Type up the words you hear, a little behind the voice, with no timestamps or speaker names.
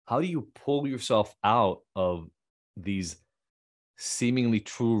how do you pull yourself out of these seemingly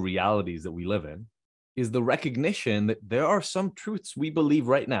true realities that we live in, is the recognition that there are some truths we believe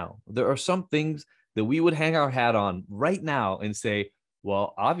right now. There are some things that we would hang our hat on right now and say,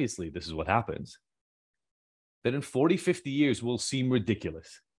 well, obviously, this is what happens. That in 40, 50 years will seem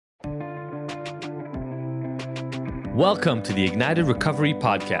ridiculous. Welcome to the Ignited Recovery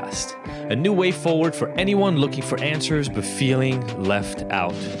Podcast, a new way forward for anyone looking for answers but feeling left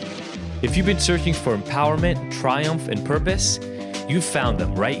out. If you've been searching for empowerment, triumph, and purpose, you've found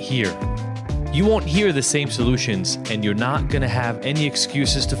them right here. You won't hear the same solutions, and you're not going to have any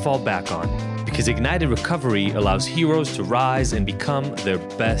excuses to fall back on, because Ignited Recovery allows heroes to rise and become their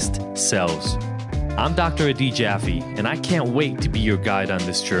best selves. I'm Dr. Adi Jaffe, and I can't wait to be your guide on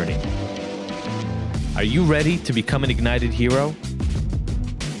this journey. Are you ready to become an ignited hero?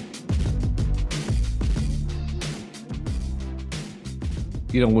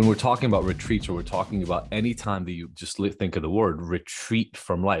 You know, when we're talking about retreats, or we're talking about any time that you just think of the word retreat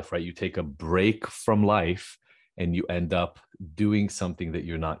from life, right? You take a break from life and you end up doing something that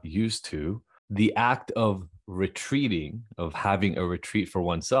you're not used to. The act of retreating, of having a retreat for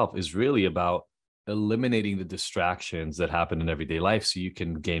oneself, is really about eliminating the distractions that happen in everyday life so you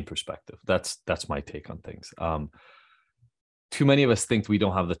can gain perspective. That's my take on things. Too many of us think we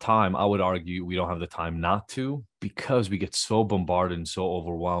don't have the time. I would argue we don't have the time not to, because we get so bombarded and so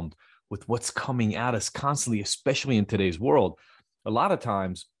overwhelmed with what's coming at us constantly, especially in today's world. A lot of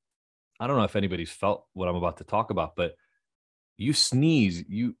times, I don't know if anybody's felt what I'm about to talk about, but you sneeze,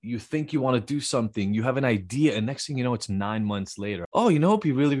 you think you want to do something, you have an idea, and next thing you know, it's 9 months later. Oh, you know, it'd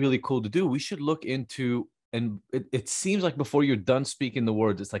be really, really cool to do. We should look into, and it seems like before you're done speaking the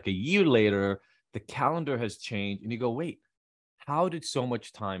words, it's like a year later, the calendar has changed, and you go, wait, how did so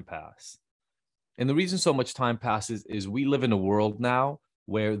much time pass? And the reason so much time passes is we live in a world now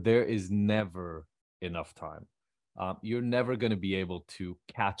where there is never enough time. You're never going to be able to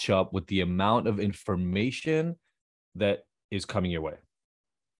catch up with the amount of information that is coming your way.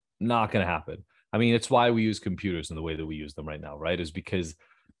 Not going to happen. I mean, it's why we use computers in the way that we use them right now, right? Is because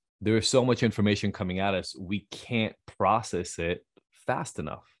there is so much information coming at us, we can't process it fast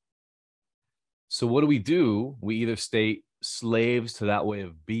enough. So what do? We either stay slaves to that way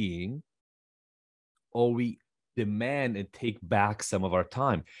of being, or we demand and take back some of our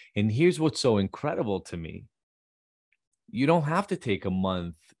time. And here's what's so incredible to me. You don't have to take a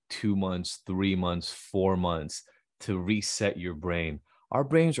month, 2 months, 3 months, 4 months to reset your brain. Our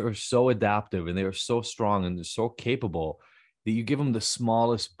brains are so adaptive, and they are so strong, and they're so capable that you give them the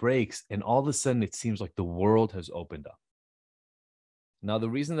smallest breaks, and all of a sudden it seems like the world has opened up. Now, the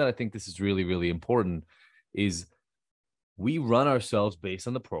reason that I think this is really, really important is we run ourselves based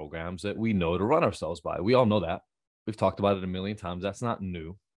on the programs that we know to run ourselves by. We all know that. We've talked about it a million times. That's not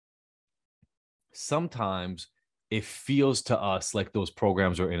new. Sometimes it feels to us like those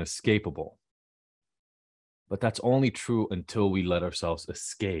programs are inescapable. But that's only true until we let ourselves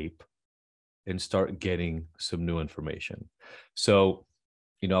escape and start getting some new information. So,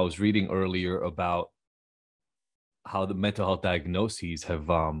 you know, I was reading earlier about how the mental health diagnoses have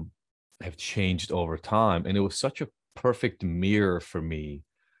changed over time. And it was such a perfect mirror for me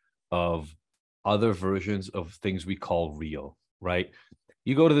of other versions of things we call real, right?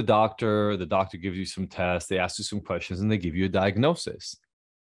 You go to the doctor gives you some tests, they ask you some questions, and they give you a diagnosis.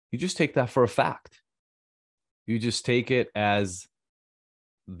 You just take that for a fact. You just take it as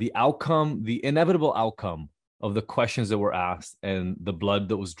the outcome, the inevitable outcome of the questions that were asked and the blood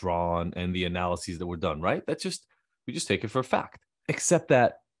that was drawn and the analyses that were done, right? We just take it for a fact, except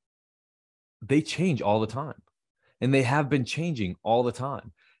that they change all the time. And they have been changing all the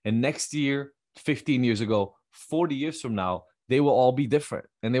time. And next year, 15 years ago, 40 years from now, they will all be different.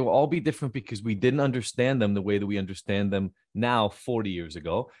 And they will all be different because we didn't understand them the way that we understand them now 40 years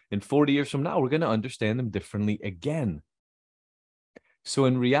ago. And 40 years from now, we're going to understand them differently again. So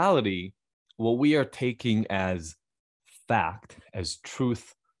in reality, what we are taking as fact, as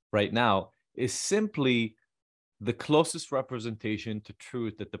truth right now, is simply the closest representation to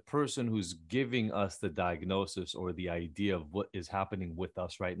truth that the person who's giving us the diagnosis or the idea of what is happening with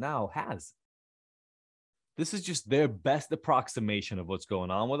us right now has. This is just their best approximation of what's going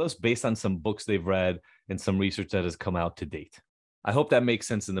on with us based on some books they've read and some research that has come out to date. I hope that makes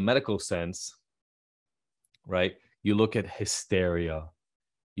sense in the medical sense, right? You look at hysteria,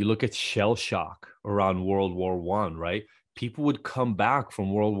 you look at shell shock around World War I, right? People would come back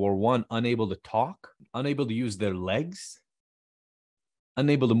from World War I unable to talk, unable to use their legs,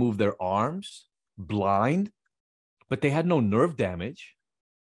 unable to move their arms, blind, but they had no nerve damage,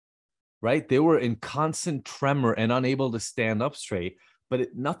 right? They were in constant tremor and unable to stand up straight,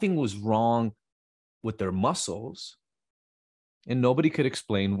 but nothing was wrong with their muscles, and nobody could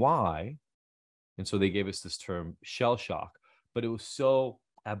explain why. And so they gave us this term shell shock, but it was so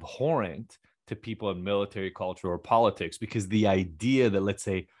abhorrent to people in military culture or politics, because the idea that, let's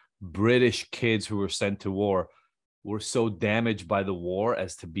say, British kids who were sent to war were so damaged by the war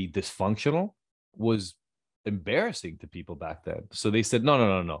as to be dysfunctional was embarrassing to people back then. So they said, no, no,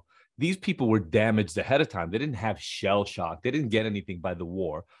 no, no. These people were damaged ahead of time. They didn't have shell shock. They didn't get anything by the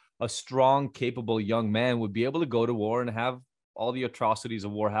war. A strong, capable young man would be able to go to war and have all the atrocities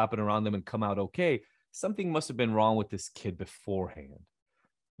of war happen around them and come out okay. Something must have been wrong with this kid beforehand.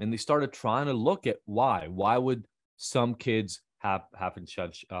 And they started trying to look at why. Why would some kids have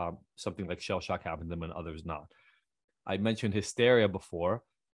something like shell shock happen to them and others not? I mentioned hysteria before.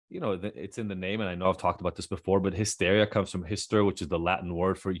 You know, it's in the name, and I know I've talked about this before, but hysteria comes from hyster, which is the Latin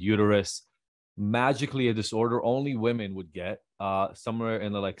word for uterus. Magically a disorder only women would get somewhere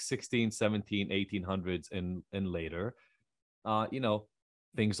in the like 16, 17, 1800s and later. You know,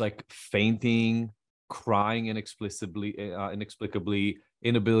 things like fainting, crying inexplicably,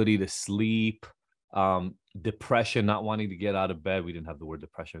 inability to sleep, depression, not wanting to get out of bed. We didn't have the word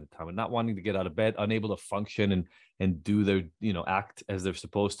depression at the time, but not wanting to get out of bed, unable to function and do their, you know, act as they're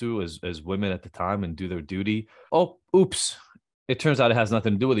supposed to as women at the time and do their duty. Oh, oops. It turns out it has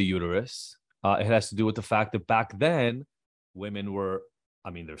nothing to do with the uterus. It has to do with the fact that back then women were,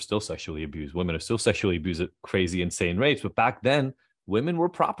 I mean, they're still sexually abused. Women are still sexually abused at crazy, insane rates. But back then, women were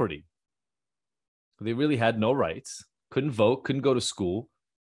property. They really had no rights, couldn't vote, couldn't go to school.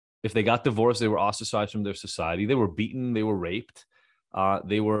 If they got divorced, they were ostracized from their society. They were beaten. They were raped.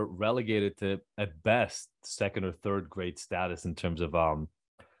 They were relegated to, at best, second or third grade status in terms of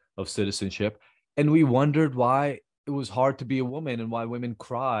citizenship. And we wondered why it was hard to be a woman and why women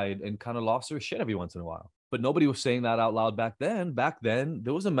cried and kind of lost their shit every once in a while. But nobody was saying that out loud back then. Back then,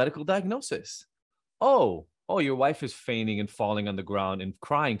 there was a medical diagnosis. Oh, your wife is fainting and falling on the ground and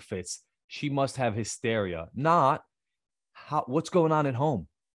crying fits. She must have hysteria. Not what's going on at home.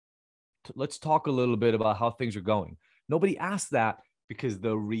 Let's talk a little bit about how things are going. Nobody asked that because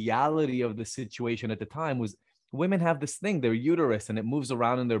the reality of the situation at the time was women have this thing, their uterus, and it moves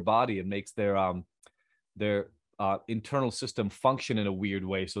around in their body and makes their internal system function in a weird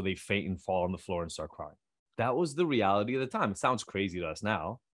way. So they faint and fall on the floor and start crying. That was the reality of the time. It sounds crazy to us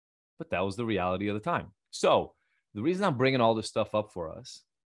now, but that was the reality of the time. So the reason I'm bringing all this stuff up for us,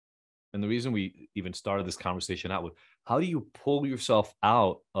 and the reason we even started this conversation out with, how do you pull yourself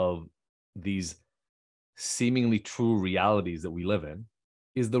out of these seemingly true realities that we live in,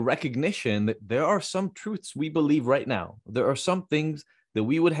 is the recognition that there are some truths we believe right now. There are some things that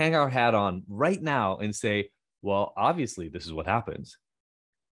we would hang our hat on right now and say, well, obviously this is what happens.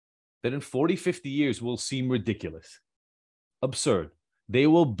 That in 40, 50 years will seem ridiculous, absurd. They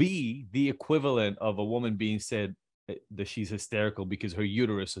will be the equivalent of a woman being said that she's hysterical because her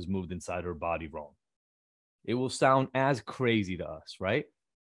uterus has moved inside her body wrong. It will sound as crazy to us, right?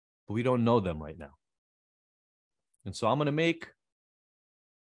 But we don't know them right now. And so I'm going to make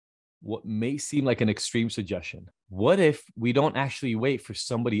what may seem like an extreme suggestion. What if we don't actually wait for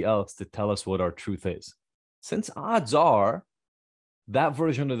somebody else to tell us what our truth is? Since odds are that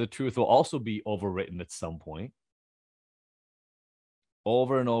version of the truth will also be overwritten at some point,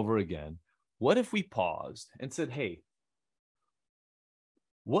 over and over again. What if we paused and said, hey,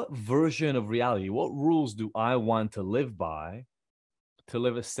 what version of reality, what rules do I want to live by to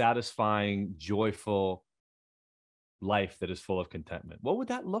live a satisfying, joyful life that is full of contentment? What would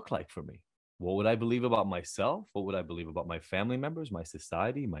that look like for me? What would I believe about myself? What would I believe about my family members, my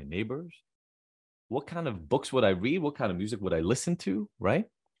society, my neighbors? What kind of books would I read? What kind of music would I listen to, right?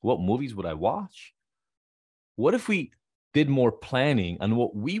 What movies would I watch? What if we did more planning on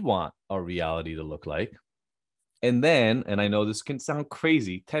what we want our reality to look like? And then, and I know this can sound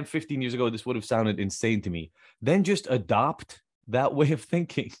crazy, 10, 15 years ago, this would have sounded insane to me. Then just adopt that way of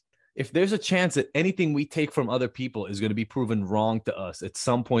thinking. If there's a chance that anything we take from other people is going to be proven wrong to us at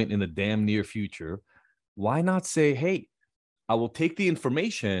some point in the damn near future, why not say, hey, I will take the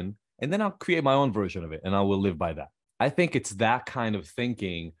information and then I'll create my own version of it and I will live by that. I think it's that kind of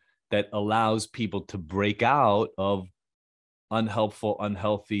thinking that allows people to break out of unhelpful,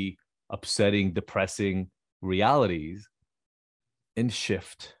 unhealthy, upsetting, depressing realities and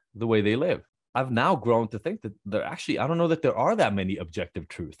shift the way they live. I've now grown to think that I don't know that there are that many objective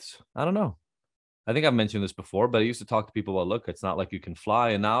truths. I don't know. I think I've mentioned this before, but I used to talk to people about, look, it's not like you can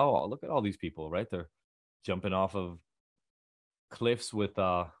fly. And now look at all these people, right? They're jumping off of cliffs with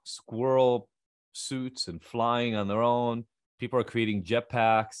squirrel suits and flying on their own. People are creating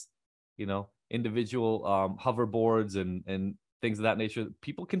jetpacks, individual hoverboards and things of that nature,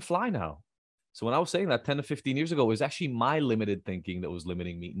 people can fly now. So when I was saying that 10 to 15 years ago, it was actually my limited thinking that was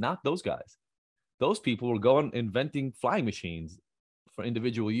limiting me, not those guys. Those people were going inventing flying machines for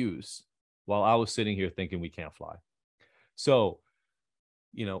individual use while I was sitting here thinking we can't fly. So,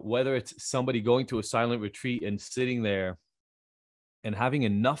 whether it's somebody going to a silent retreat and sitting there and having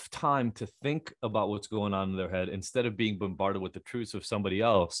enough time to think about what's going on in their head instead of being bombarded with the truths of somebody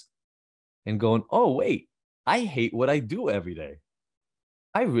else and going, oh, wait, I hate what I do every day.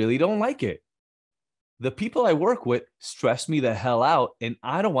 I really don't like it. The people I work with stress me the hell out, and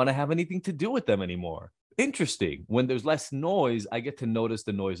I don't want to have anything to do with them anymore. Interesting. When there's less noise, I get to notice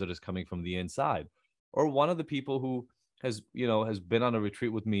the noise that is coming from the inside. Or one of the people who has been on a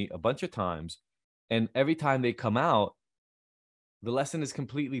retreat with me a bunch of times, and every time they come out, the lesson is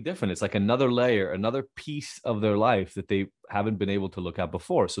completely different. It's like another layer, another piece of their life that they haven't been able to look at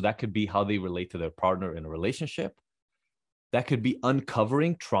before. So that could be how they relate to their partner in a relationship. That could be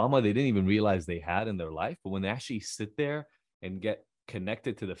uncovering trauma they didn't even realize they had in their life. But when they actually sit there and get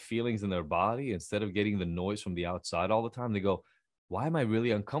connected to the feelings in their body, instead of getting the noise from the outside all the time, they go, why am I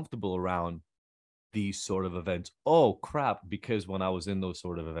really uncomfortable around these sort of events? Oh, crap. Because when I was in those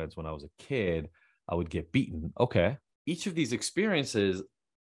sort of events, when I was a kid, I would get beaten. Okay. Each of these experiences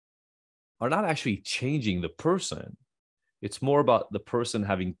are not actually changing the person. It's more about the person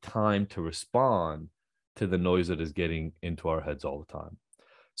having time to respond to the noise that is getting into our heads all the time.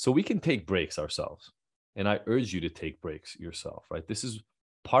 So we can take breaks ourselves. And I urge you to take breaks yourself, right? This is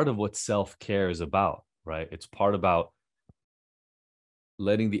part of what self-care is about, right? It's part about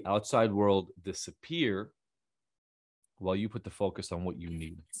letting the outside world disappear while you put the focus on what you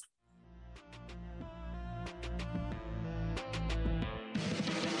need.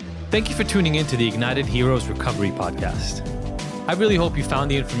 Thank you for tuning in to the Ignited Heroes Recovery Podcast. I really hope you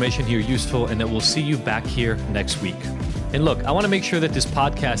found the information here useful and that we'll see you back here next week. And look, I want to make sure that this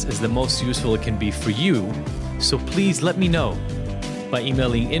podcast is the most useful it can be for you, so please let me know by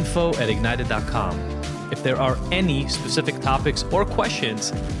emailing info@ignited.com if there are any specific topics or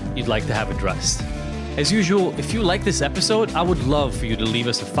questions you'd like to have addressed. As usual, if you like this episode, I would love for you to leave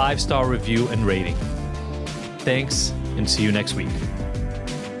us a 5-star review and rating. Thanks, and see you next week.